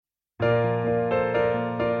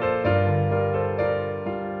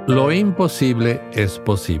Lo imposible es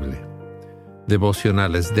posible.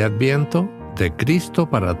 Devocionales de Adviento de Cristo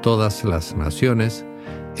para todas las naciones,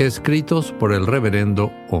 escritos por el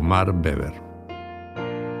reverendo Omar Weber.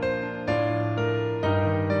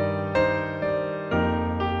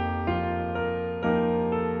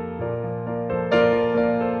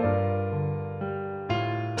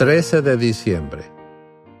 «13 de diciembre.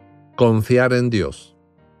 Confiar en Dios».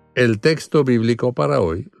 El texto bíblico para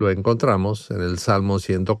hoy lo encontramos en el Salmo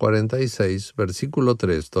 146, versículo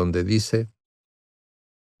 3, donde dice: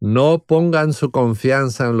 «No pongan su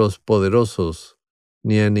confianza en los poderosos,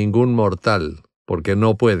 ni en ningún mortal, porque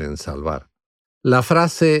no pueden salvar». La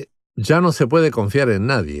frase «ya no se puede confiar en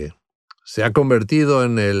nadie» se ha convertido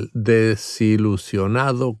en el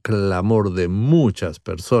desilusionado clamor de muchas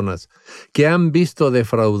personas que han visto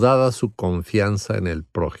defraudada su confianza en el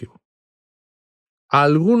prójimo.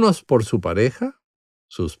 Algunos por su pareja,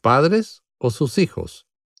 sus padres o sus hijos.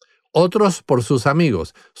 Otros por sus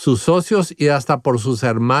amigos, sus socios y hasta por sus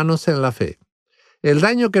hermanos en la fe. El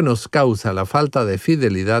daño que nos causa la falta de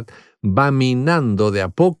fidelidad va minando de a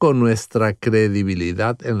poco nuestra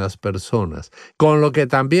credibilidad en las personas, con lo que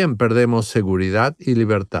también perdemos seguridad y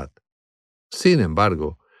libertad. Sin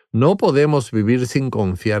embargo, no podemos vivir sin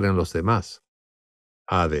confiar en los demás.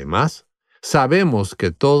 Además, sabemos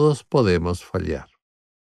que todos podemos fallar.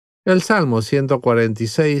 El Salmo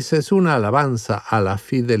 146 es una alabanza a la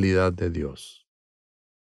fidelidad de Dios.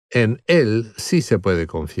 En Él sí se puede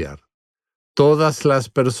confiar. Todas las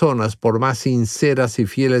personas, por más sinceras y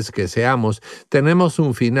fieles que seamos, tenemos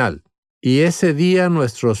un final, y ese día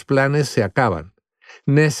nuestros planes se acaban.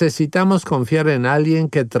 Necesitamos confiar en alguien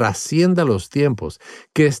que trascienda los tiempos,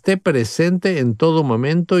 que esté presente en todo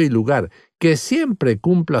momento y lugar, que siempre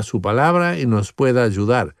cumpla su palabra y nos pueda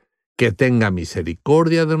ayudar, que tenga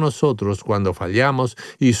misericordia de nosotros cuando fallamos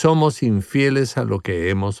y somos infieles a lo que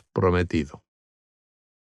hemos prometido.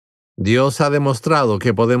 Dios ha demostrado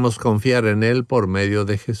que podemos confiar en Él por medio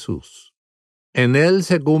de Jesús. En Él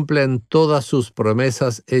se cumplen todas sus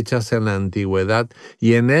promesas hechas en la antigüedad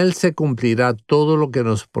y en Él se cumplirá todo lo que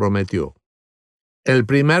nos prometió. El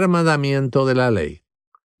primer mandamiento de la ley,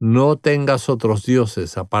 no tengas otros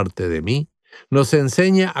dioses aparte de mí, nos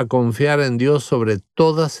enseña a confiar en Dios sobre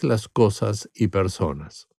todas las cosas y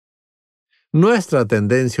personas. Nuestra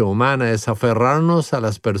tendencia humana es aferrarnos a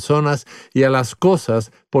las personas y a las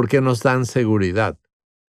cosas porque nos dan seguridad.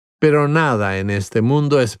 Pero nada en este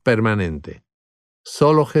mundo es permanente.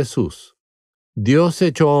 Solo Jesús, Dios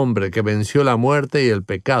hecho hombre que venció la muerte y el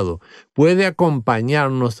pecado, puede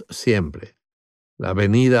acompañarnos siempre. La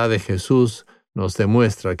venida de Jesús nos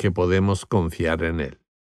demuestra que podemos confiar en Él.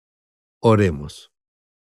 Oremos.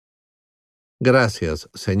 Gracias,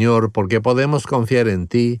 Señor, porque podemos confiar en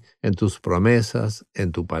ti, en tus promesas,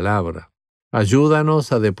 en tu palabra.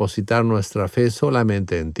 Ayúdanos a depositar nuestra fe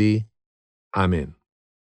solamente en ti. Amén.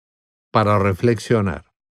 Para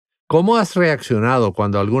reflexionar, ¿cómo has reaccionado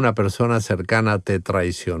cuando alguna persona cercana te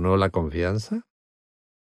traicionó la confianza?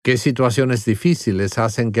 ¿Qué situaciones difíciles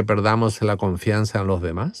hacen que perdamos la confianza en los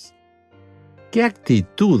demás? ¿Qué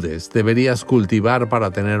actitudes deberías cultivar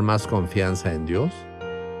para tener más confianza en Dios?